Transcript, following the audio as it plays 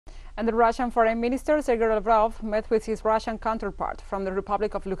And the Russian Foreign Minister Sergey Lavrov met with his Russian counterpart from the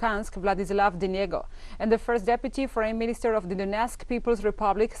Republic of Lugansk, Vladislav Denego, and the first Deputy Foreign Minister of the Donetsk People's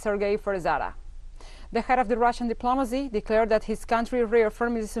Republic, Sergey Lavrov. The head of the Russian diplomacy declared that his country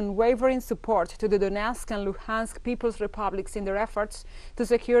reaffirmed its unwavering support to the Donetsk and Lugansk People's Republics in their efforts to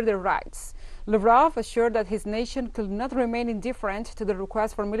secure their rights. Lavrov assured that his nation could not remain indifferent to the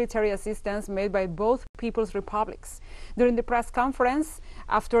request for military assistance made by both People's Republics. During the press conference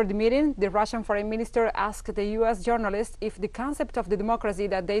after the meeting, the Russian Foreign Minister asked the U.S. journalist if the concept of the democracy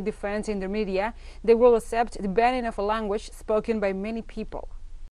that they defend in the media, they will accept the banning of a language spoken by many people.